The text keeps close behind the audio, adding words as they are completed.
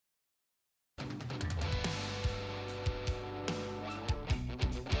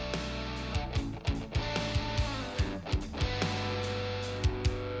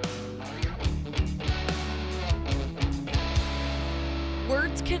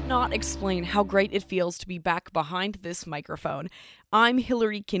cannot explain how great it feels to be back behind this microphone. I'm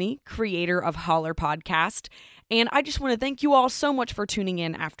Hillary Kinney, creator of Holler Podcast, and I just want to thank you all so much for tuning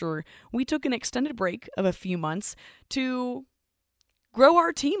in after we took an extended break of a few months to grow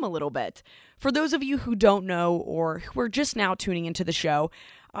our team a little bit. For those of you who don't know or who are just now tuning into the show,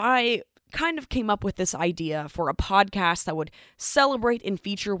 I kind of came up with this idea for a podcast that would celebrate and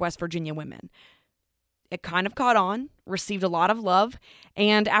feature West Virginia women. It kind of caught on, received a lot of love,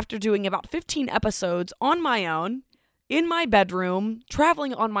 and after doing about 15 episodes on my own, in my bedroom,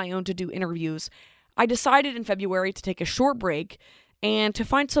 traveling on my own to do interviews, I decided in February to take a short break and to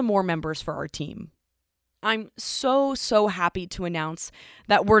find some more members for our team. I'm so happy to announce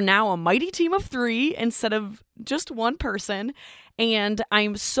that we're now a mighty team of 3 instead of just one person, and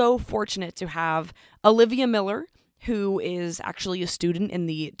I'm so fortunate to have Olivia Miller, who is actually a student in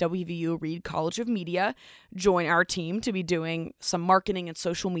the WVU Reed College of Media, join our team to be doing some marketing and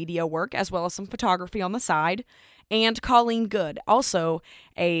social media work, as well as some photography on the side. And Colleen Good, also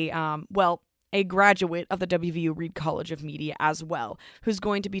a graduate of the WVU Reed College of Media as well, who's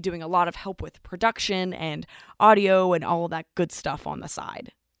going to be doing a lot of help with production and audio and all of that good stuff on the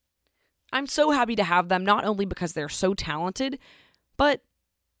side. I'm so happy to have them, not only because they're so talented, but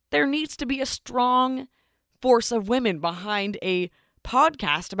there needs to be a strong force of women behind a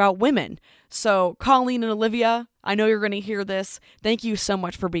podcast about women. So Colleen and Olivia, I know you're going to hear this. Thank you so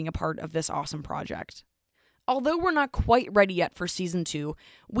much for being a part of this awesome project. Although we're not quite ready yet for season 2,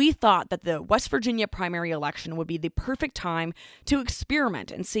 we thought that the West Virginia primary election would be the perfect time to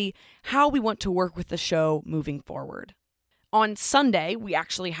experiment and see how we want to work with the show moving forward. On Sunday, we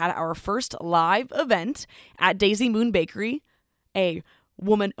actually had our first live event at Daisy Moon Bakery, a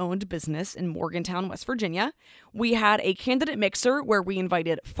woman-owned business in Morgantown, West Virginia. We had a candidate mixer where we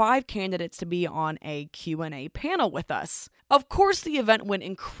invited 5 candidates to be on a Q&A panel with us. Of course, the event went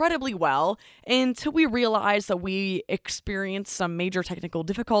incredibly well until we realized that we experienced some major technical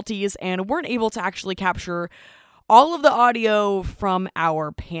difficulties and weren't able to actually capture all of the audio from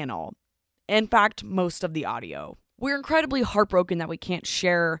our panel. In fact, most of the audio. We're incredibly heartbroken that we can't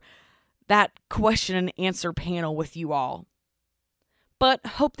share that question and answer panel with you all. But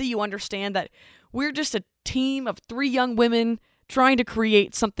hope that you understand that we're just a team of 3 young women trying to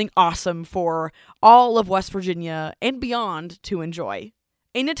create something awesome for all of West Virginia and beyond to enjoy.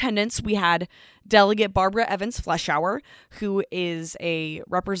 In attendance, we had Delegate Barbara Evans Fleshour, who is a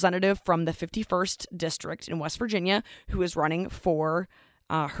representative from the 51st District in West Virginia, who is running for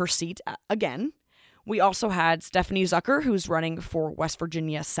her seat again. We also had Stephanie Zucker, who's running for West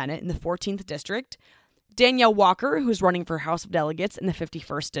Virginia Senate in the 14th District. Danielle Walker, who's running for House of Delegates in the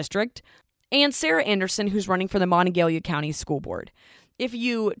 51st District, and Sarah Anderson, who's running for the Monongalia County School Board. If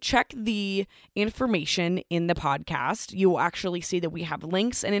you check the information in the podcast, you will actually see that we have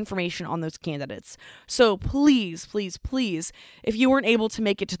links and information on those candidates. So please, if you weren't able to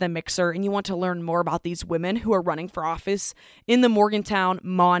make it to the mixer and you want to learn more about these women who are running for office in the Morgantown,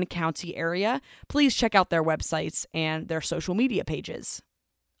 Mon County area, please check out their websites and their social media pages.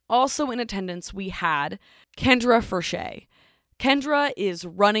 Also in attendance, we had Kendra Furche. Kendra is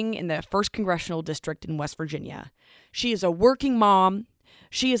running in the 1st Congressional District in West Virginia. She is a working mom.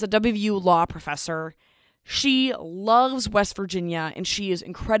 She is a WVU law professor. She loves West Virginia, and she is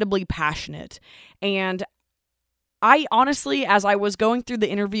incredibly passionate. And I honestly, as I was going through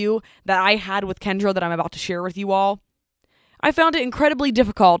the interview that I had with Kendra that I'm about to share with you all, I found it incredibly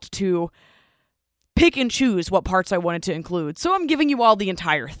difficult to pick and choose what parts I wanted to include, so I'm giving you all the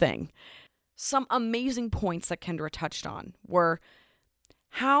entire thing. Some amazing points that Kendra touched on were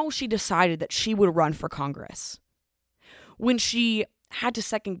how she decided that she would run for Congress. When she had to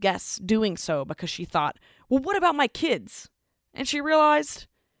second guess doing so because she thought, well, what about my kids? And she realized,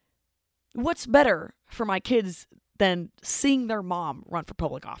 what's better for my kids than seeing their mom run for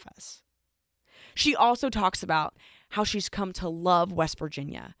public office? She also talks about how she's come to love West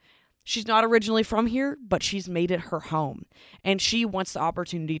Virginia. She's not originally from here, but she's made it her home, and she wants the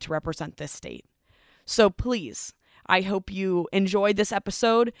opportunity to represent this state. So please, I hope you enjoyed this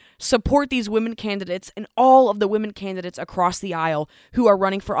episode. Support these women candidates and all of the women candidates across the aisle who are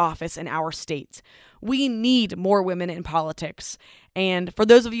running for office in our state. We need more women in politics, and for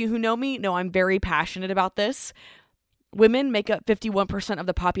those of you who know me, know I'm very passionate about this. Women make up 51% of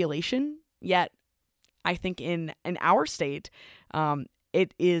the population, yet I think in our state,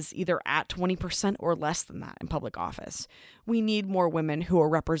 it is either at 20% or less than that in public office. We need more women who are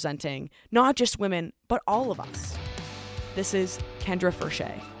representing not just women, but all of us. This is Kendra Furche.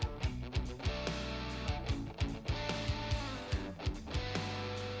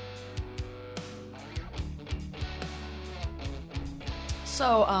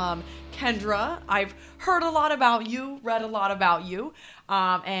 So, Kendra, I've heard a lot about you, read a lot about you,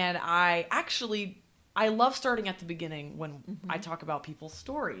 and I love starting at the beginning when I talk about people's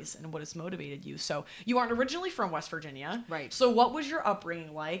stories and what has motivated you. So, you aren't originally from West Virginia. Right. So, what was your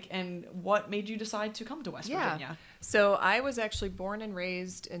upbringing like, and what made you decide to come to West Virginia? So I was actually born and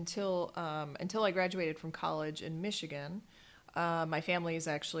raised until I graduated from college in Michigan. My family is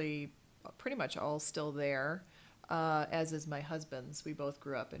actually pretty much all still there, as is my husband's. We both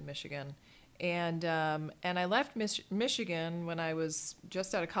grew up in Michigan. And I left Michigan when I was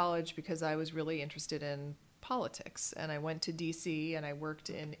just out of college because I was really interested in politics. And I went to D.C. and I worked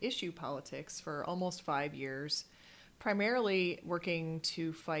in issue politics for almost 5 years, primarily working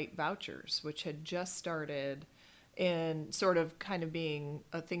to fight vouchers, which had just started and sort of kind of being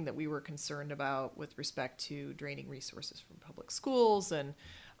a thing that we were concerned about with respect to draining resources from public schools,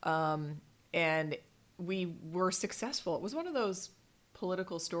 and we were successful. It was one of those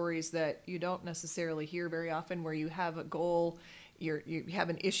political stories that you don't necessarily hear very often, where you have a goal, you have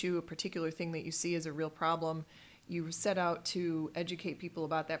an issue, a particular thing that you see as a real problem. You set out to educate people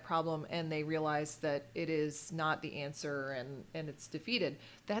about that problem, and they realize that it is not the answer, and it's defeated.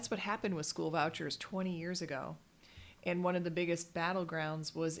 That's what happened with school vouchers 20 years ago. And one of the biggest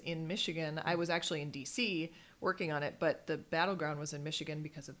battlegrounds was in Michigan. I was actually in D.C. working on it, but the battleground was in Michigan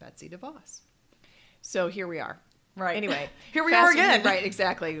because of Betsy DeVos. So here we are. Right. Anyway. Here we are again. Right,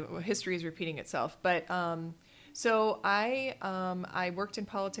 exactly. History is repeating itself. But so I worked in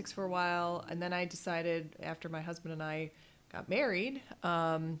politics for a while, and then I decided, after my husband and I got married,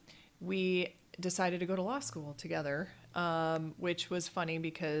 we decided to go to law school together, which was funny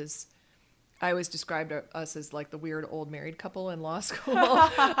because I always described us as like the weird old married couple in law school.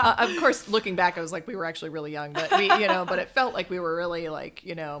 Of course, looking back, I was like, we were actually really young, but but it felt like we were really like,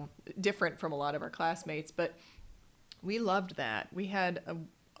 different from a lot of our classmates. But we loved that. We had a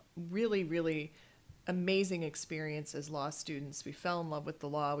really, really amazing experience as law students. We fell in love with the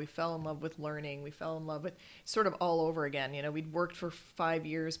law. We fell in love with learning. We fell in love with sort of all over again. We'd worked for 5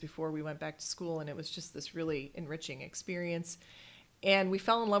 years before we went back to school, and it was just this really enriching experience. And we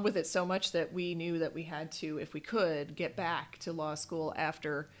fell in love with it so much that we knew that we had to, if we could, get back to law school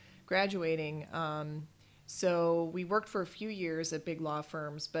after graduating. So we worked for a few years at big law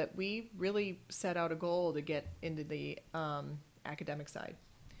firms, but we really set out a goal to get into the academic side.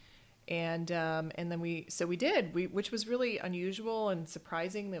 And then we did, which was really unusual and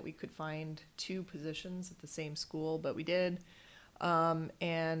surprising that we could find 2 positions at the same school, but we did.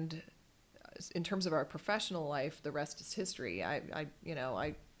 And in terms of our professional life, the rest is history. I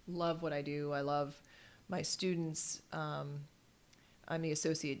love what I do. I love my students. I'm the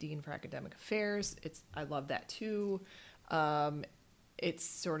Associate Dean for Academic Affairs. I love that too. It's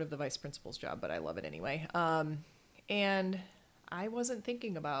sort of the vice principal's job, but I love it anyway. And I wasn't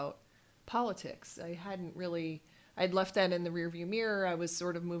thinking about politics. I'd left that in the rearview mirror. I was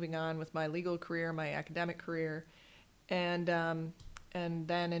sort of moving on with my legal career, my academic career. And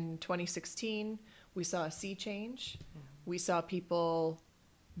then in 2016, we saw a sea change. We saw people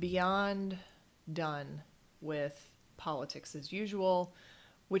beyond done with politics as usual,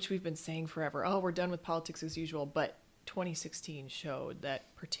 which we've been saying forever. Oh, we're done with politics as usual. But 2016 showed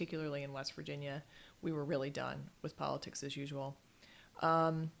that, particularly in West Virginia, we were really done with politics as usual.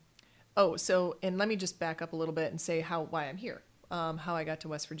 And let me just back up a little bit and say why I'm here, how I got to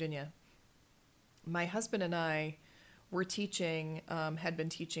West Virginia. My husband and I were teaching, had been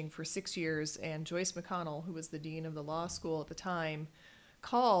teaching for 6 years, and Joyce McConnell, who was the dean of the law school at the time,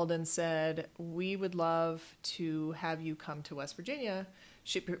 called and said, we would love to have you come to West Virginia.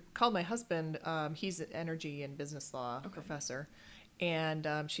 She called my husband. He's an energy and business law professor. And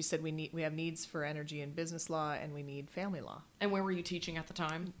she said, we have needs for energy and business law, and we need family law. And where were you teaching at the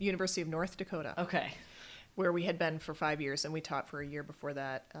time? University of North Dakota. Okay. Where we had been for 5 years, and we taught for a year before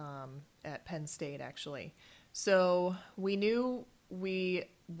that at Penn State, actually. So we knew we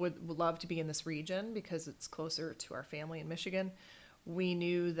would love to be in this region because it's closer to our family in Michigan. We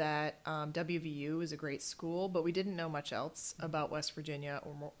knew that WVU is a great school, but we didn't know much else about West Virginia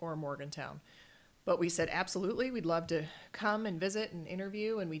or Morgantown. But we said, absolutely, we'd love to come and visit and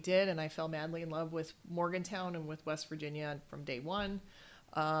interview, and we did, and I fell madly in love with Morgantown and with West Virginia from day one,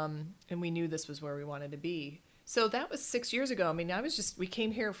 and we knew this was where we wanted to be. So that was 6 years ago. I mean, we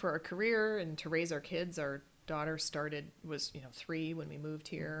came here for a career and to raise our kids. Our daughter was 3 when we moved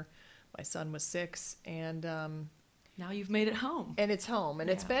here. My son was 6, and now you've made it home. And it's home, and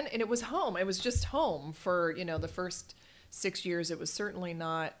it was home. It was just home for, the first 6 years. It was certainly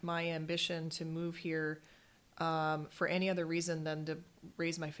not my ambition to move here for any other reason than to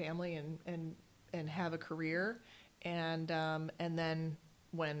raise my family and have a career. And then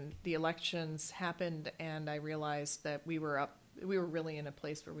when the elections happened and I realized that we were really in a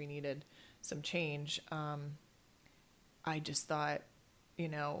place where we needed some change, I just thought,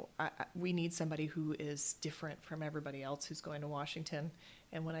 we need somebody who is different from everybody else who's going to Washington.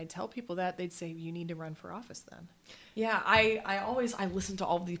 And when I tell people that, they'd say, you need to run for office then. Yeah, I listen to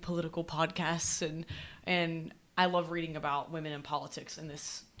all of these political podcasts and I love reading about women in politics and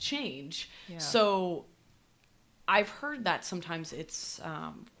this change. Yeah. So I've heard that sometimes it's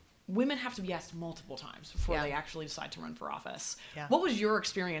women have to be asked multiple times before they actually decide to run for office. Yeah. What was your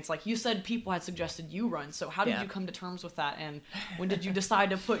experience like? You said people had suggested you run. So how did you come to terms with that? And when did you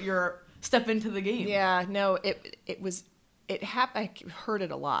decide to put your step into the game? Yeah, no, it happened. I heard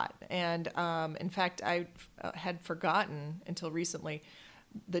it a lot. And in fact, I had forgotten until recently.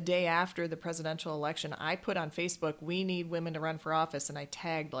 The day after the presidential election, I put on Facebook, we need women to run for office. And I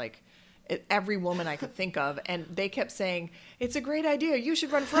tagged every woman I could think of, and they kept saying, it's a great idea, you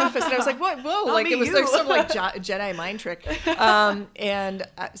should run for office. And I was like, what? Whoa, Not like me, it was you. like some Jedi mind trick.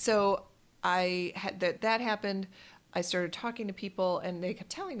 So I had that happened. I started talking to people, and they kept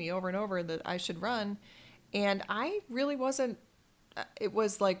telling me over and over that I should run, and I really wasn't. It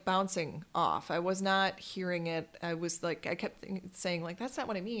was like bouncing off. I was not hearing it. I was like, I kept saying like, that's not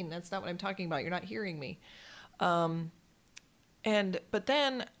what I mean. That's not what I'm talking about. You're not hearing me. But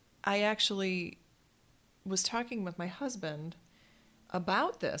then I actually was talking with my husband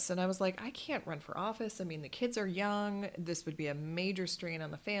about this, and I was like, I can't run for office. I mean, the kids are young. This would be a major strain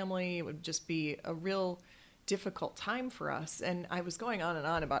on the family. It would just be a real difficult time for us. And I was going on and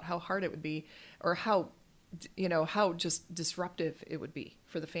on about how hard it would be, or how just disruptive it would be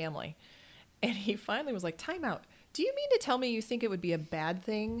for the family. And he finally was like, time out. Do you mean to tell me you think it would be a bad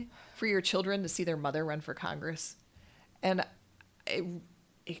thing for your children to see their mother run for Congress? And it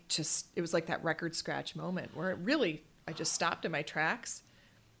was like that record scratch moment where I just stopped in my tracks,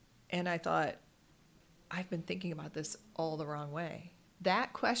 and I thought, I've been thinking about this all the wrong way.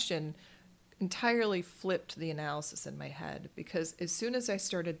 That question entirely flipped the analysis in my head, because as soon as I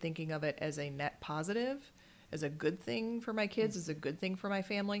started thinking of it as a net positive, as a good thing for my kids, as a good thing for my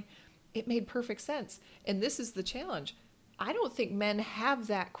family, it made perfect sense. And this is the challenge. I don't think men have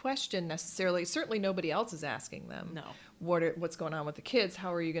that question necessarily. Certainly nobody else is asking them. No. What's going on with the kids?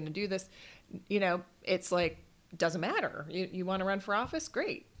 How are you going to do this? It's like, doesn't matter. You want to run for office?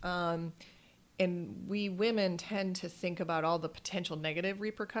 Great. And we women tend to think about all the potential negative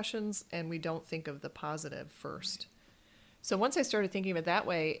repercussions, and we don't think of the positive first. So once I started thinking of it that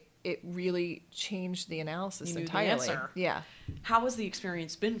way, it really changed the analysis You knew entirely. the answer. Yeah. How has the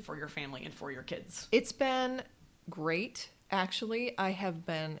experience been for your family and for your kids? It's been great, actually. I have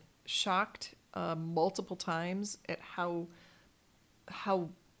been shocked multiple times at how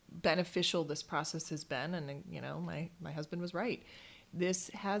beneficial this process has been. And, my husband was right. This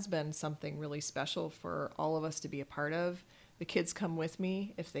has been something really special for all of us to be a part of. The kids come with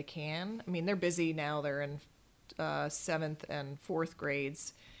me if they can. I mean, they're busy now. They're in 7th and 4th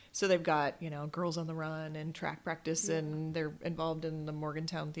grades. So they've got, Girls on the Run and track practice, and they're involved in the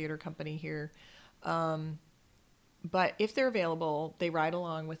Morgantown Theater Company here. But if they're available, they ride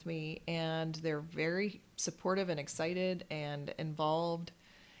along with me, and they're very supportive and excited and involved.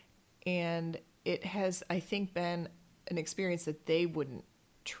 And it has, I think, been an experience that they wouldn't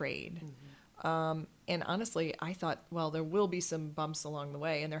trade. Mm-hmm. And honestly, I thought, well, there will be some bumps along the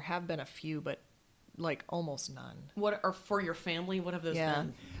way, and there have been a few, but like almost none. What are for your family? What have those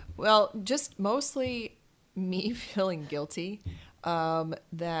been? Well, just mostly me feeling guilty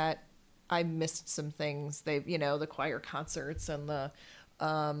that I missed some things. They've, the choir concerts and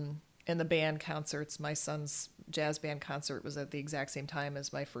the band concerts. My son's jazz band concert was at the exact same time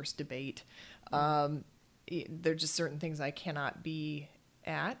as my first debate. There are just certain things I cannot be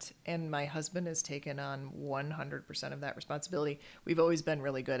at, and my husband has taken on 100% of that responsibility. We've always been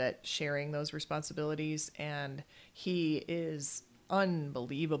really good at sharing those responsibilities, and he is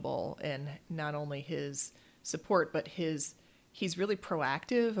unbelievable in not only his support, but he's really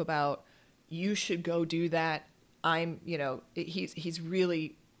proactive about, you should go do that. He's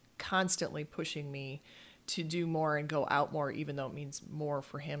really constantly pushing me to do more and go out more, even though it means more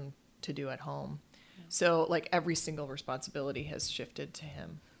for him to do at home. So like every single responsibility has shifted to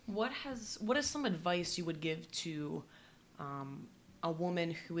him. What is some advice you would give to a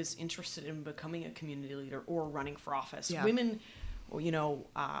woman who is interested in becoming a community leader or running for office? Yeah. Women,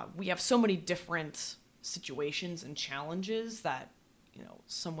 we have so many different situations and challenges that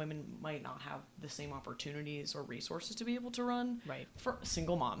some women might not have the same opportunities or resources to be able to run. Right. For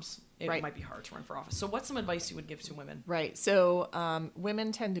single moms, it might be hard to run for office. So what's some advice you would give to women? Right. So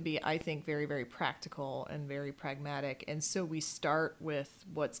women tend to be, I think, very, very practical and very pragmatic. And so we start with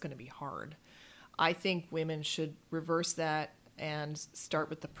what's going to be hard. I think women should reverse that and start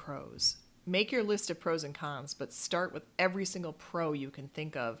with the pros. Make your list of pros and cons, but start with every single pro you can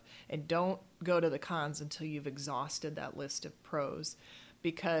think of, and don't go to the cons until you've exhausted that list of pros,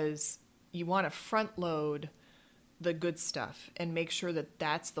 because you want to front load the good stuff and make sure that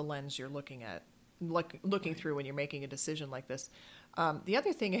that's the lens you're looking at, looking through when you're making a decision like this. The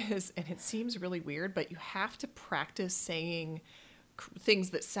other thing is, and it seems really weird, but you have to practice saying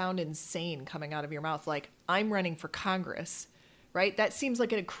things that sound insane coming out of your mouth, like, I'm running for Congress. Right? That seems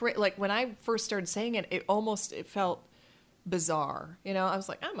like like when I first started saying it, it felt bizarre. I was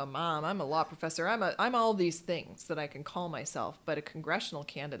like, I'm a mom, I'm a law professor, I'm all these things that I can call myself. But a congressional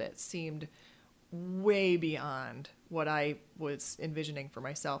candidate seemed way beyond what I was envisioning for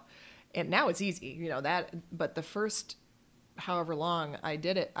myself. And now it's easy, but the first however long I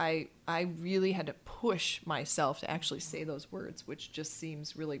did it, I really had to push myself to actually say those words, which just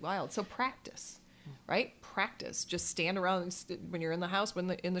seems really wild. So practice. Right? Practice. Just stand around when you're in the house,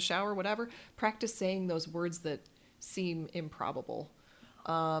 in the shower, whatever. Practice saying those words that seem improbable.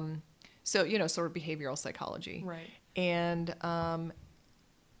 So, sort of behavioral psychology. Right. And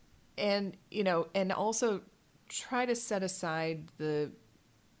also try to set aside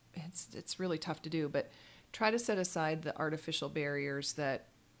it's really tough to do, but try to set aside the artificial barriers that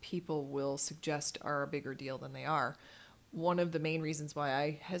people will suggest are a bigger deal than they are. One of the main reasons why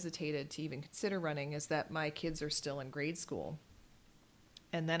I hesitated to even consider running is that my kids are still in grade school.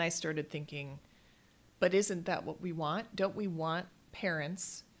 And then I started thinking, but isn't that what we want? Don't we want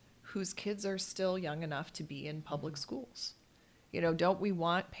parents whose kids are still young enough to be in public schools? Don't we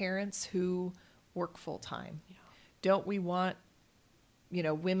want parents who work full time? Yeah. Don't we want,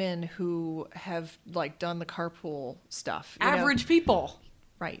 women who have done the carpool stuff? Average people.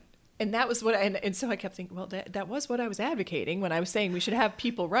 Right. And that was and so I kept thinking, well, that was what I was advocating when I was saying we should have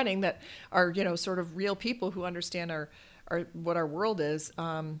people running that are, sort of real people who understand our what our world is.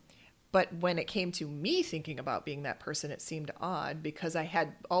 But when it came to me thinking about being that person, it seemed odd, because I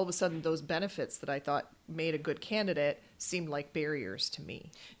had all of a sudden those benefits that I thought made a good candidate seemed like barriers to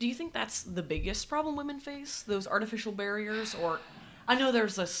me. Do you think that's the biggest problem women face, those artificial barriers? Or I know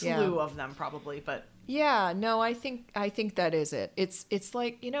there's a slew of them probably, but... Yeah, no, I think that is it. It's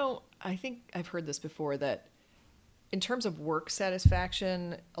like, I think I've heard this before, that in terms of work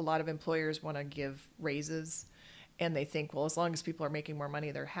satisfaction, a lot of employers want to give raises, and they think, well, as long as people are making more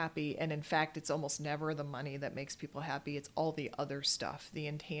money, they're happy. And in fact, it's almost never the money that makes people happy. It's all the other stuff,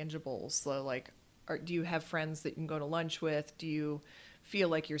 the intangibles. So do you have friends that you can go to lunch with? Do you feel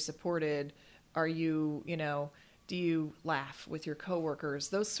like you're supported? Are you, do you laugh with your coworkers?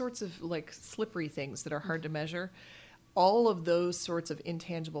 Those sorts of slippery things that are hard to measure. All of those sorts of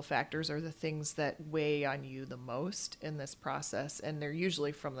intangible factors are the things that weigh on you the most in this process. And they're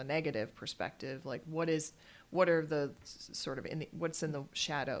usually from the negative perspective. Like what are the sort of what's in the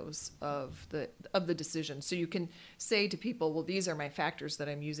shadows of the decision. So you can say to people, well, these are my factors that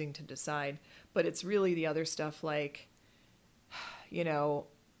I'm using to decide, but it's really the other stuff, like,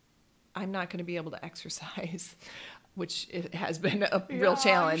 I'm not going to be able to exercise, which it has been a real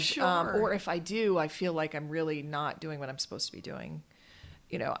challenge. Sure. Or if I do, I feel like I'm really not doing what I'm supposed to be doing.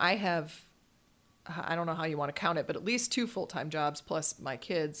 I don't know how you want to count it, but at least 2 full-time jobs plus my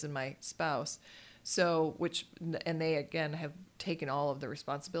kids and my spouse. So, and they again have taken all of the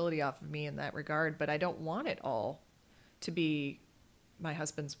responsibility off of me in that regard, but I don't want it all to be my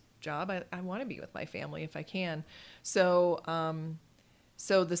husband's job. I want to be with my family if I can. So,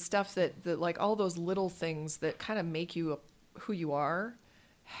 so the stuff that all those little things that kind of make you who you are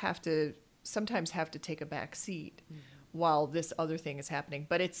sometimes have to take a back seat while this other thing is happening,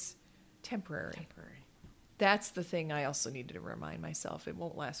 but it's temporary. That's the thing I also needed to remind myself. It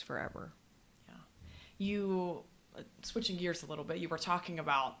won't last forever. You, switching gears a little bit, you were talking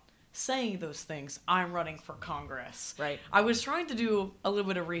about saying those things, I'm running for Congress. Right. I was trying to do a little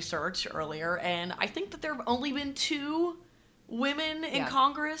bit of research earlier, and I think that there have only been 2 women in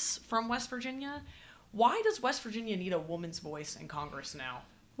Congress from West Virginia. Why does West Virginia need a woman's voice in Congress now?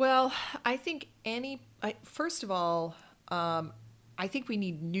 Well, I think first of all, I think we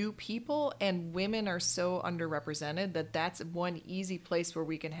need new people, and women are so underrepresented that's one easy place where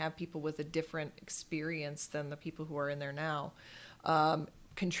we can have people with a different experience than the people who are in there now.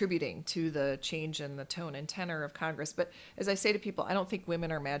 contributing to the change in the tone and tenor of Congress. But as I say to people, I don't think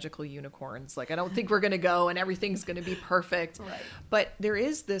women are magical unicorns. Like, I don't think we're going to go and everything's going to be perfect. Right. But there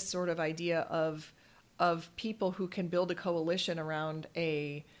is this sort of idea of people who can build a coalition around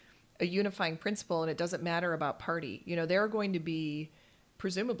a unifying principle, and it doesn't matter about party. You know, there are going to be,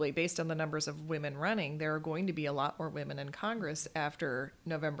 presumably based on the numbers of women running, there are going to be a lot more women in Congress after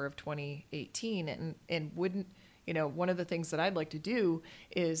November of 2018. And wouldn't, you know, one of the things that I'd like to do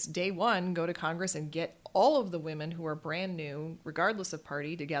is day one, go to Congress and get all of the women who are brand new, regardless of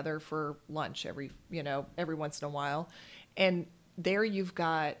party, together for lunch every once in a while. And there you've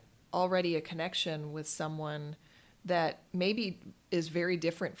got already a connection with someone that maybe is very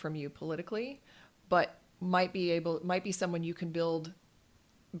different from you politically, but might be someone you can build,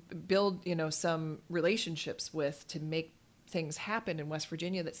 you know, some relationships with to make things happen in West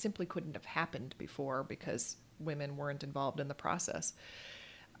Virginia that simply couldn't have happened before because women weren't involved in the process.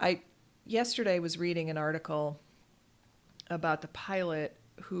 I yesterday was reading an article about the pilot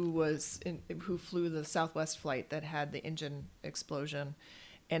who flew the Southwest flight that had the engine explosion.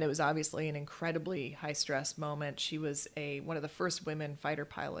 And it was obviously an incredibly high-stress moment. She was one of the first women fighter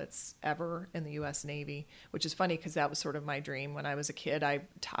pilots ever in the U.S. Navy, which is funny because that was sort of my dream when I was a kid.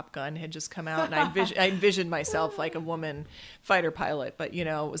 Top Gun had just come out, and I envisioned myself like a woman fighter pilot. But, you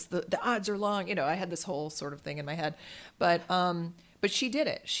know, it was the odds are long. You know, I had this whole sort of thing in my head. But she did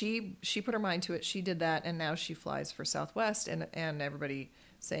it. She put her mind to it. She did that, and now she flies for Southwest, and everybody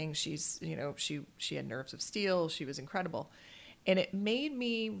saying she's, you know, she had nerves of steel. She was incredible. And it made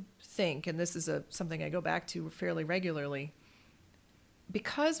me think, and this is something I go back to fairly regularly,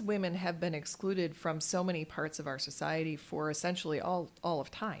 because women have been excluded from so many parts of our society for essentially all of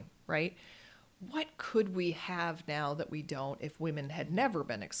time, right? What could we have now that we don't if women had never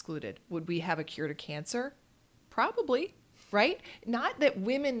been excluded? Would we have a cure to cancer? Probably, right? Not that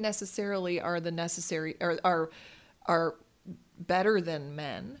women necessarily are the necessary or are better than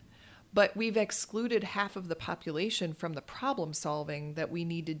men, but we've excluded half of the population from the problem solving that we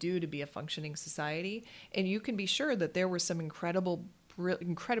need to do to be a functioning society. And you can be sure that there were some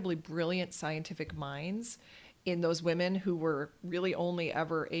incredibly brilliant scientific minds in those women who were really only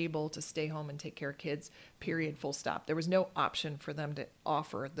ever able to stay home and take care of kids, period, full stop. There was no option for them to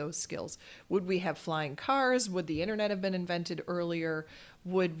offer those skills. Would we have flying cars? Would the internet have been invented earlier?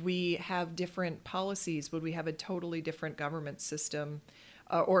 Would we have different policies? Would we have a totally different government system?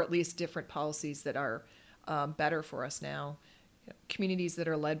 Or at least different policies that are better for us now. Communities that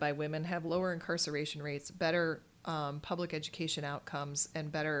are led by women have lower incarceration rates, better public education outcomes,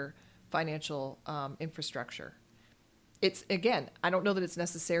 and better financial infrastructure. It's, again, I don't know that it's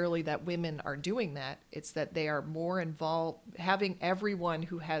necessarily that women are doing that. It's that they are more involved. Having everyone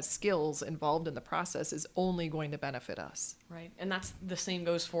who has skills involved in the process is only going to benefit us. Right. And that's the same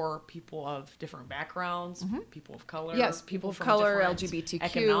goes for people of different backgrounds, people of color. Yes, people of color, LGBTQ.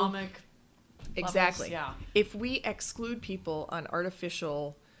 Economic. Exactly. Levels, yeah. If we exclude people on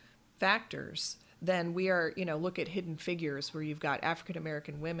artificial factors, then we are, you know, look at Hidden Figures, where you've got African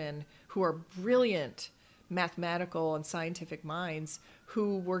American women who are brilliant mathematical and scientific minds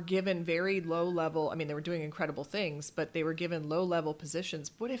who were given very low level, I mean, they were doing incredible things, but they were given low level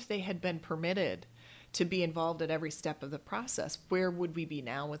positions. What if they had been permitted to be involved at every step of the process? Where would we be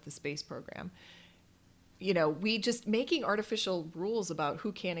now with the space program? You know, we just making artificial rules about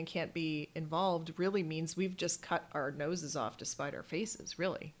who can and can't be involved really means we've just cut our noses off to spite our faces,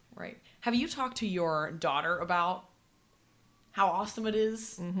 really. Right. Have you talked to your daughter about how awesome it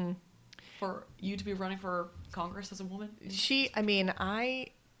is for you to be running for Congress as a woman?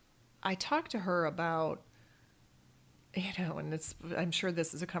 I talked to her about, you know, and I'm sure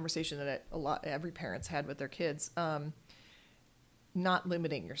this is a conversation that every parent's had with their kids, not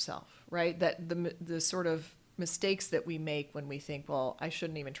limiting yourself, right? That the sort of mistakes that we make when we think, well, I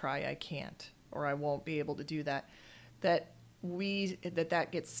shouldn't even try, I can't, or I won't be able to do that, that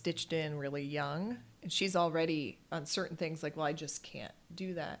gets stitched in really young. And she's already on certain things like, well, I just can't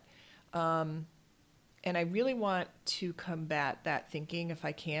do that. And I really want to combat that thinking if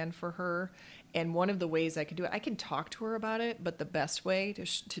I can for her. And one of the ways I can do it, I can talk to her about it, but the best way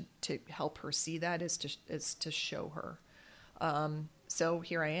to help her see that is to show her. So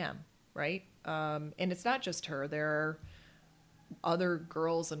here I am, right? And it's not just her. There are other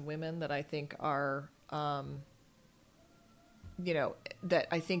girls and women that I think are, you know, that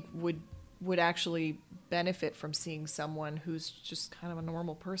I think would actually benefit from seeing someone who's just kind of a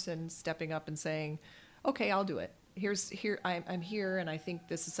normal person stepping up and saying, okay, I'll do it. I'm here, and I think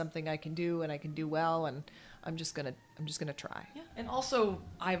this is something I can do, and I can do well, and I'm just gonna try. Yeah. And also,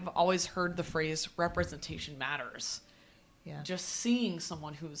 I've always heard the phrase "representation matters," Yeah. just seeing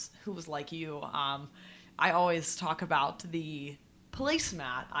someone who was like you. I always talk about the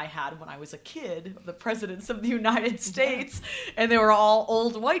placemat I had when I was a kid of the presidents of the United States, and they were all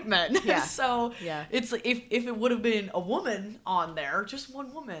old white men. Yeah. So Yeah. it's like if it would have been a woman on there, just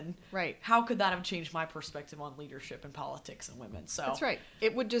one woman, Right. how could that have changed my perspective on leadership and politics and women? So That's right.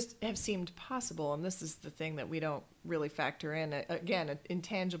 It would just have seemed possible, and this is the thing that we don't really factor in. Again, an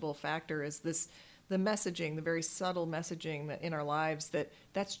intangible factor is the messaging, the very subtle messaging that in our lives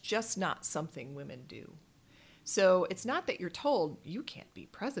that's just not something women do. So it's not that you're told you can't be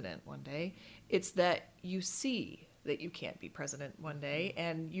president one day. It's that you see that you can't be president one day,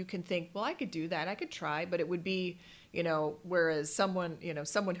 and you can think, well, I could do that. I could try, but it would be, whereas someone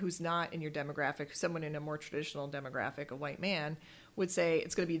who's not in your demographic, someone in a more traditional demographic, a white man, would say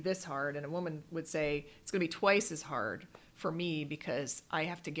it's going to be this hard, and a woman would say it's going to be twice as hard for me because I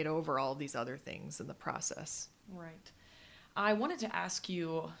have to get over all these other things in the process. Right. I wanted to ask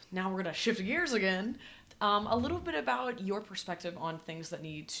you, now we're going to shift gears again, a little bit about your perspective on things that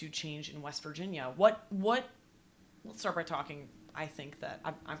need to change in West Virginia. Let's start by talking, I think that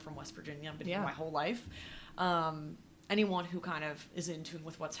I'm from West Virginia. I've been here my whole life. Anyone who kind of is in tune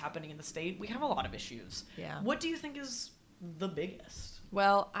with what's happening in the state, we have a lot of issues. Yeah. What do you think is the biggest?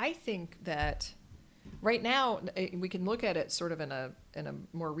 Well, I think that right now we can look at it sort of in a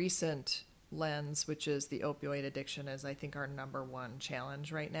more recent lens, which is the opioid addiction as I think our number one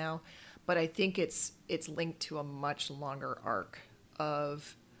challenge right now. But I think it's linked to a much longer arc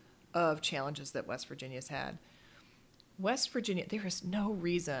of challenges that West Virginia's had. West Virginia, there is no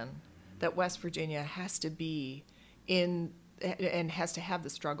reason that West Virginia has to be in and has to have the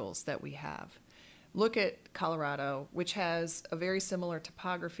struggles that we have. Look at Colorado, which has a very similar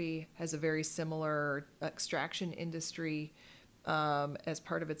topography, has a very similar extraction industry as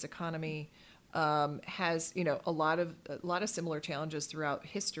part of its economy, has a lot of similar challenges throughout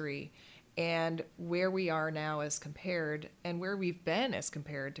history, and where we are now as compared, and where we've been as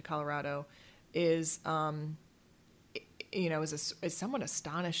compared to Colorado, is is somewhat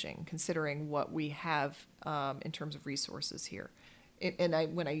astonishing considering what we have in terms of resources here.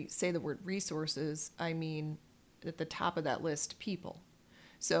 And when I say the word resources, I mean at the top of that list, people.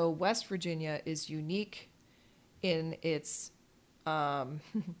 So West Virginia is unique in its, in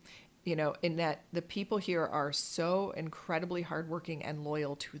that the people here are so incredibly hardworking and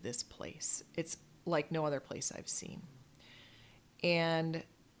loyal to this place. It's like no other place I've seen. And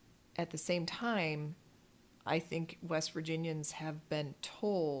at the same time, I think West Virginians have been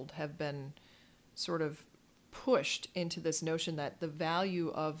sort of pushed into this notion that the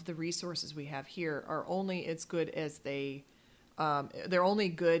value of the resources we have here are only as good as they're only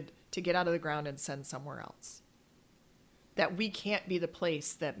good to get out of the ground and send somewhere else. That we can't be the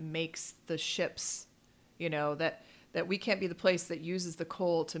place that makes the ships, that we can't be the place that uses the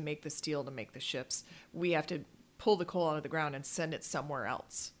coal to make the steel to make the ships. We have to pull the coal out of the ground and send it somewhere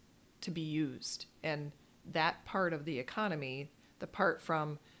else to be used. And that part of the economy, the part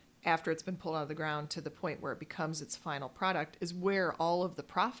from after it's been pulled out of the ground to the point where it becomes its final product, is where all of the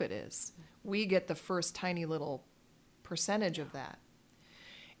profit is. We get the first tiny little percentage of that.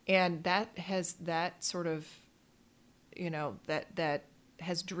 And that has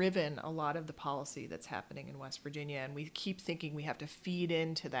driven a lot of the policy that's happening in West Virginia. And we keep thinking we have to feed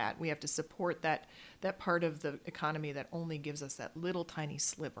into that. We have to support that part of the economy that only gives us that little tiny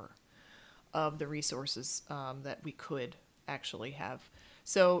sliver of the resources that we could actually have.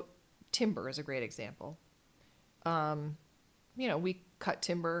 So timber is a great example. We cut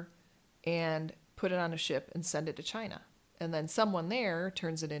timber and put it on a ship and send it to China. And then someone there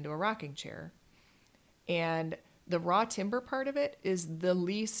turns it into a rocking chair. And the raw timber part of it is the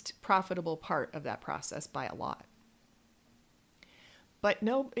least profitable part of that process by a lot. But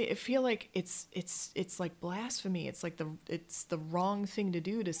no, I feel like it's like blasphemy. It's like it's the wrong thing to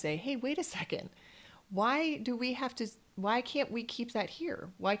do to say, hey, wait a second. Why can't we keep that here?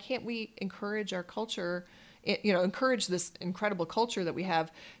 Why can't we encourage our culture, encourage this incredible culture that we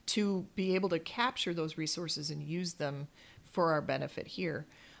have to be able to capture those resources and use them for our benefit here?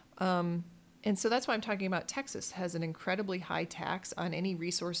 And so that's why I'm talking about Texas has an incredibly high tax on any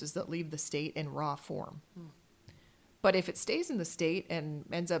resources that leave the state in raw form. But if it stays in the state and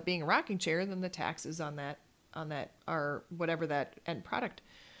ends up being a rocking chair, then the taxes on that are whatever that end product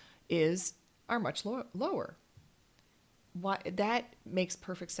is are much lower. Why, that makes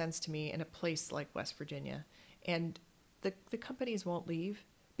perfect sense to me in a place like West Virginia. And the companies won't leave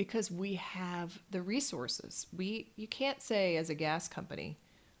because we have the resources. You can't say as a gas company,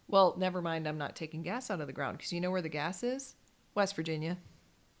 well, never mind, I'm not taking gas out of the ground, because you know where the gas is? West Virginia.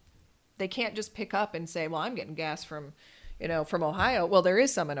 They can't just pick up and say, well, I'm getting gas from, from Ohio. Well, there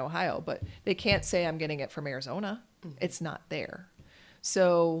is some in Ohio, but they can't say I'm getting it from Arizona. It's not there.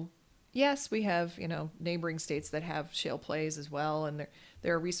 So yes, we have, neighboring states that have shale plays as well, and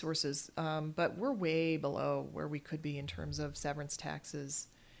there are resources, but we're way below where we could be in terms of severance taxes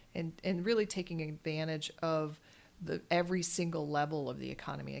and really taking advantage of every single level of the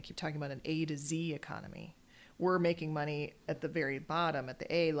economy. I keep talking about an A to Z economy. We're making money at the very bottom, at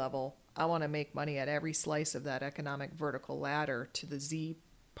the A level. I want to make money at every slice of that economic vertical ladder to the Z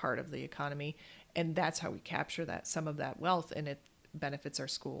part of the economy, and that's how we capture some of that wealth, and it benefits our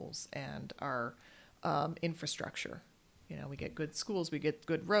schools and our infrastructure. We get good schools, we get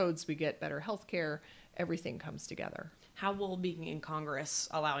good roads, we get better health care. Everything comes together. How will being in Congress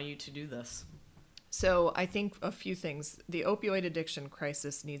allow you to do this? So I think a few things. The opioid addiction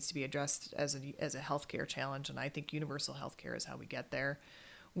crisis needs to be addressed as a healthcare challenge, and I think universal healthcare is how we get there.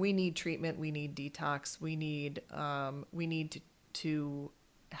 We need treatment. We need detox. We need to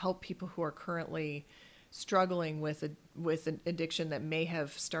help people who are currently struggling with an addiction that may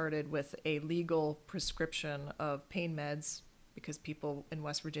have started with a legal prescription of pain meds, because people in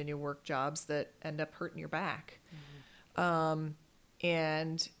West Virginia work jobs that end up hurting your back.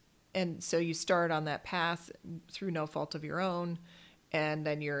 And so you start on that path through no fault of your own, and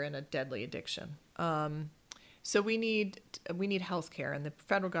then you're in a deadly addiction. So we need healthcare, and the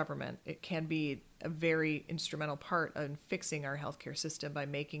federal government, it can be a very instrumental part in fixing our healthcare system by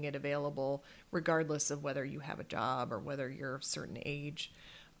making it available regardless of whether you have a job or whether you're a certain age.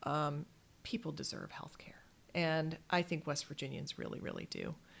 People deserve healthcare, and I think West Virginians really, really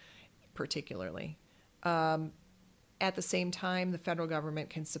do, particularly. At the same time, the federal government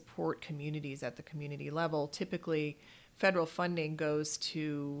can support communities at the community level. Typically, federal funding goes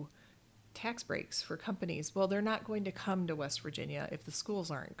to tax breaks for companies. Well, they're not going to come to West Virginia if the schools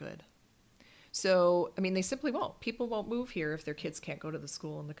aren't good. So, they simply won't. People won't move here if their kids can't go to the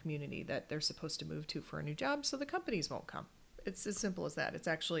school in the community that they're supposed to move to for a new job, so the companies won't come. It's as simple as that. It's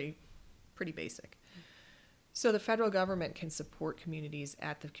actually pretty basic. So the federal government can support communities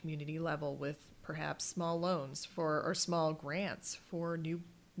at the community level with perhaps small loans or small grants for new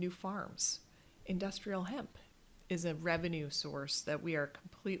farms. Industrial hemp is a revenue source that we are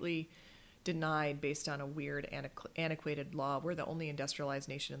completely denied based on a weird, antiquated law. We're the only industrialized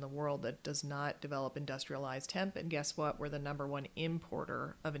nation in the world that does not develop industrialized hemp. And guess what? We're the number one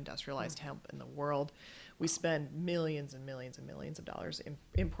importer of industrialized hemp in the world. We spend millions and millions and millions of dollars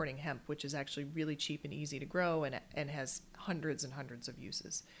importing hemp, which is actually really cheap and easy to grow and has hundreds and hundreds of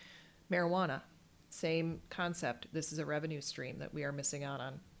uses. Marijuana, same concept. This is a revenue stream that we are missing out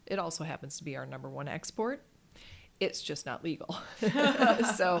on. It also happens to be our number one export. It's just not legal.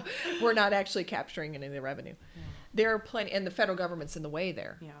 So we're not actually capturing any of the revenue. Yeah. There are plenty, and the federal government's in the way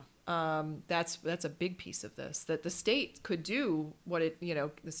there. Yeah. That's a big piece of this, that the state could do what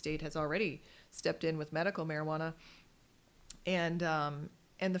the state has already stepped in with medical marijuana, and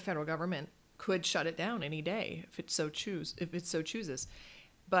the federal government could shut it down any day if it so chooses.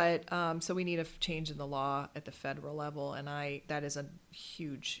 But so we need a change in the law at the federal level, and that is a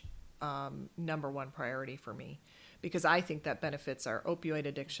huge number one priority for me, because I think that benefits our opioid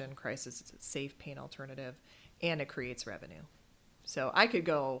addiction crisis. It's a safe pain alternative, and it creates revenue. So I could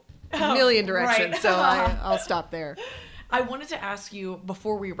go a million directions, right. So I'll stop there. I wanted to ask you,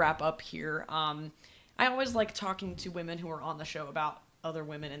 before we wrap up here, I always like talking to women who are on the show about other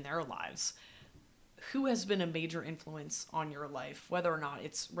women in their lives. Who has been a major influence on your life, whether or not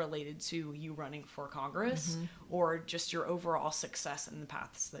it's related to you running for Congress or just your overall success in the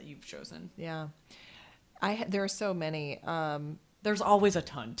paths that you've chosen? Yeah. There are so many. There's always a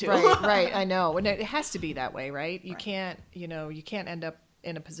ton, too. Right. I know. And it has to be that way, right? You can't end up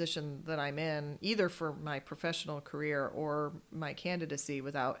in a position that I'm in, either for my professional career or my candidacy,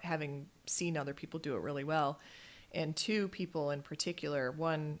 without having seen other people do it really well. And two people in particular,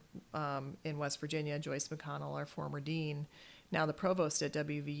 one in West Virginia, Joyce McConnell, our former dean, now the provost at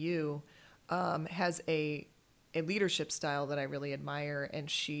WVU, has a leadership style that I really admire, and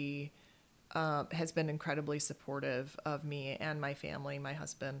she has been incredibly supportive of me and my family, my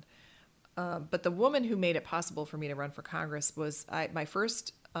husband. But the woman who made it possible for me to run for Congress was my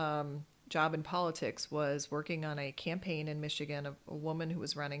first job in politics was working on a campaign in Michigan of a woman who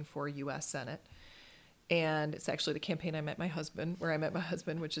was running for U.S. Senate. And it's actually the campaign where I met my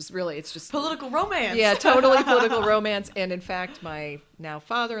husband, which is really, it's just political romance. Yeah, totally political romance. And in fact, my now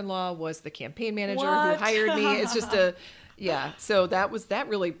father-in-law was the campaign manager who hired me. It's just so that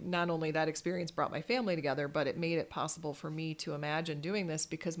really, not only that experience brought my family together, but it made it possible for me to imagine doing this,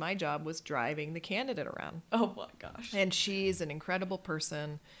 because my job was driving the candidate around. Oh my gosh. And she's an incredible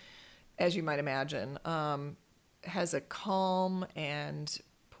person, as you might imagine. has a calm and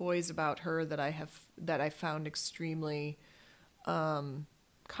poise about her that I found extremely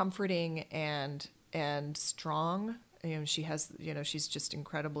comforting and strong. She's just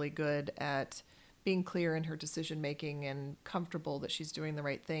incredibly good at being clear in her decision making and comfortable that she's doing the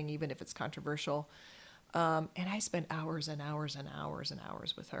right thing, even if it's controversial. And I spent hours and hours and hours and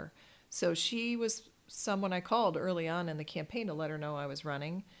hours with her. So she was someone I called early on in the campaign to let her know I was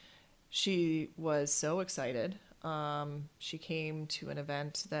running. She was so excited. She came to an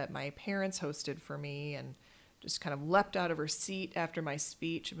event that my parents hosted for me and just kind of leapt out of her seat after my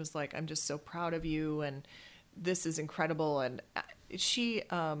speech and was like, I'm just so proud of you, and this is incredible. And she,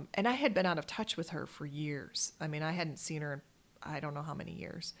 and I had been out of touch with her for years. I mean, I hadn't seen her in I don't know how many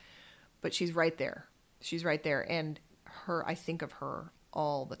years, but she's right there. She's right there. And I think of her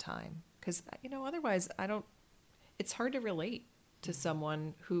all the time because, otherwise it's hard to relate to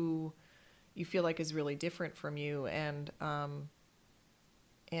someone who you feel like is really different from you. And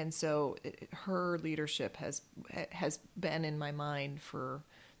so her leadership has been in my mind for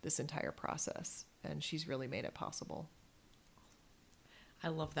this entire process, and she's really made it possible. I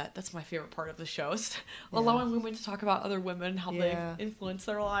love that. That's my favorite part of the show, is allowing women to talk about other women, how they've influenced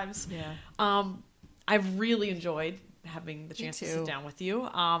their lives. Yeah. I've really enjoyed having the chance to sit down with you.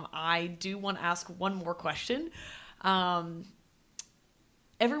 I do want to ask one more question.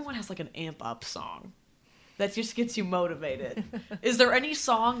 Everyone has like an amp up song that just gets you motivated. Is there any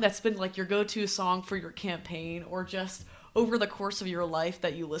song that's been like your go-to song for your campaign, or just over the course of your life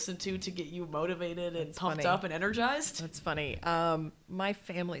that you listen to get you motivated and pumped up and energized? That's funny. My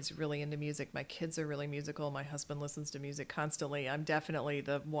family's really into music. My kids are really musical. My husband listens to music constantly. I'm definitely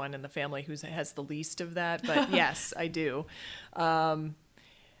the one in the family who has the least of that, but yes, I do.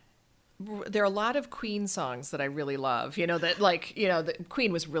 There are a lot of Queen songs that I really love,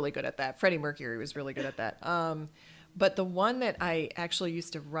 Queen was really good at that. Freddie Mercury was really good at that. But the one that I actually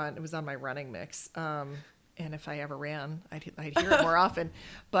used to run, it was on my running mix. And if I ever ran, I'd hear it more often,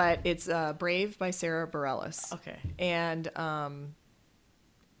 but it's Brave by Sarah Bareilles. Okay.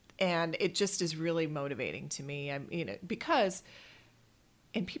 And it just is really motivating to me. Because,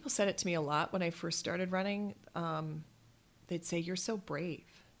 and people said it to me a lot when I first started running, they'd say, you're so brave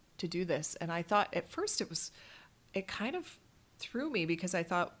to do this. And I thought at first it kind of threw me, because I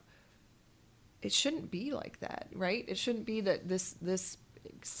thought it shouldn't be like that, right? It shouldn't be that this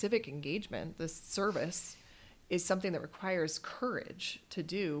civic engagement, this service, is something that requires courage to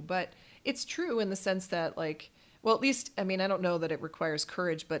do. But it's true in the sense that, at least, I don't know that it requires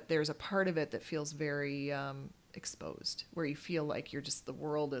courage, but there's a part of it that feels very exposed, where you feel like the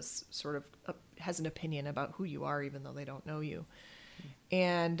world is sort of has an opinion about who you are, even though they don't know you.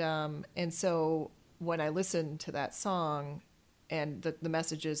 And so when I listened to that song, and the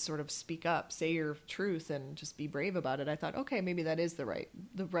message is sort of speak up, say your truth, and just be brave about it, I thought, okay, maybe that is the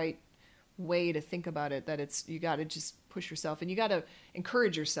right way to think about it, that you got to just push yourself, and you got to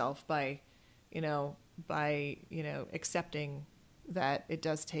encourage yourself by accepting that it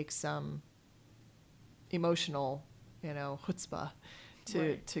does take some emotional, chutzpah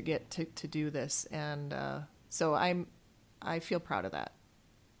to get to do this. And so I feel proud of that.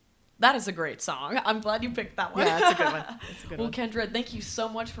 That is a great song. I'm glad you picked that one. Yeah, that's a good one. Well, Kendra, thank you so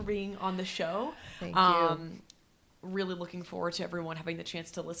much for being on the show. Thank you. Really looking forward to everyone having the chance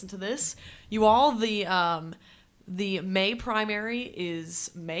to listen to this. You all, the May primary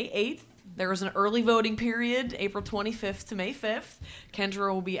is May 8th. There is an early voting period, April 25th to May 5th.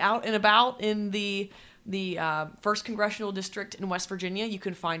 Kendra will be out and about in the 1st Congressional District in West Virginia. You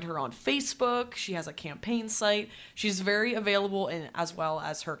can find her on Facebook. She has a campaign site. She's very available, as well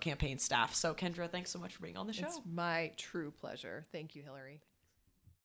as her campaign staff. So, Kendra, thanks so much for being on the show. It's my true pleasure. Thank you, Hillary.